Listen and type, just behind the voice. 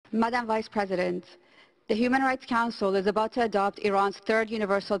Madam Vice President, the Human Rights Council is about to adopt Iran's third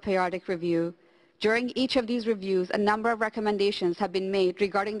Universal Periodic Review. During each of these reviews, a number of recommendations have been made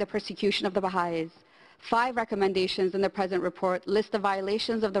regarding the persecution of the Baha'is. 5 recommendations in the present report list the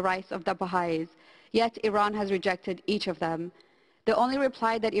violations of the rights of the Baha'is, yet Iran has rejected each of them. The only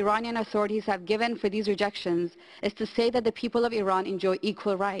reply that Iranian authorities have given for these rejections is to say that the people of Iran enjoy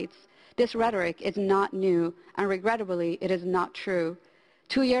equal rights. This rhetoric is not new, and regrettably, it is not true.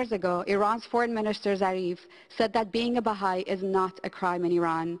 2 years ago, Iran's Foreign Minister Zarif said that being a Baha'i is not a crime in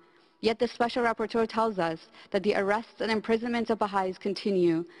Iran. Yet the Special Rapporteur tells us that the arrests and imprisonments of Baha'is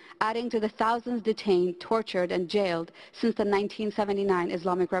continue, adding to the thousands detained, tortured, and jailed since the 1979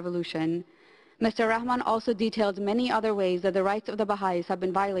 Islamic Revolution. Mr. Rahman also detailed many other ways that the rights of the Baha'is have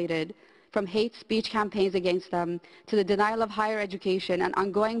been violated, from hate speech campaigns against them to the denial of higher education and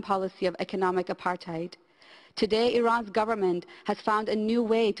ongoing policy of economic apartheid. Today, Iran's government has found a new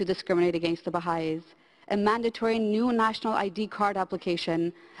way to discriminate against the Baha'is. A mandatory new national ID card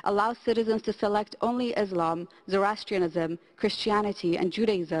application allows citizens to select only Islam, Zoroastrianism, Christianity, and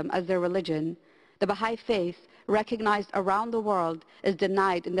Judaism as their religion. The Baha'i faith, recognized around the world, is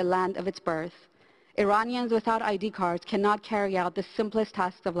denied in the land of its birth. Iranians without ID cards cannot carry out the simplest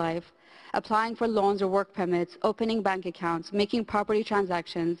tasks of life. Applying for loans or work permits, opening bank accounts, making property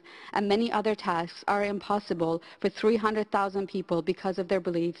transactions, and many other tasks are impossible for 300,000 people because of their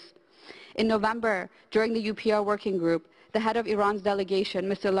beliefs. In November, during the UPR working group, the head of Iran's delegation,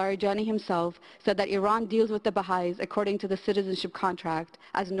 Mr. Larijani himself, said that Iran deals with the Baha'is according to the citizenship contract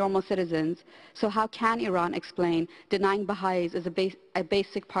as normal citizens. So how can Iran explain denying Baha'is as a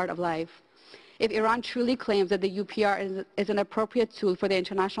basic part of life? If Iran truly claims that the UPR is an appropriate tool for the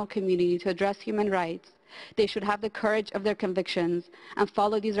international community to address human rights, they should have the courage of their convictions and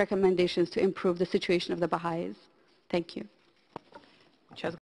follow these recommendations to improve the situation of the Baha'is. Thank you.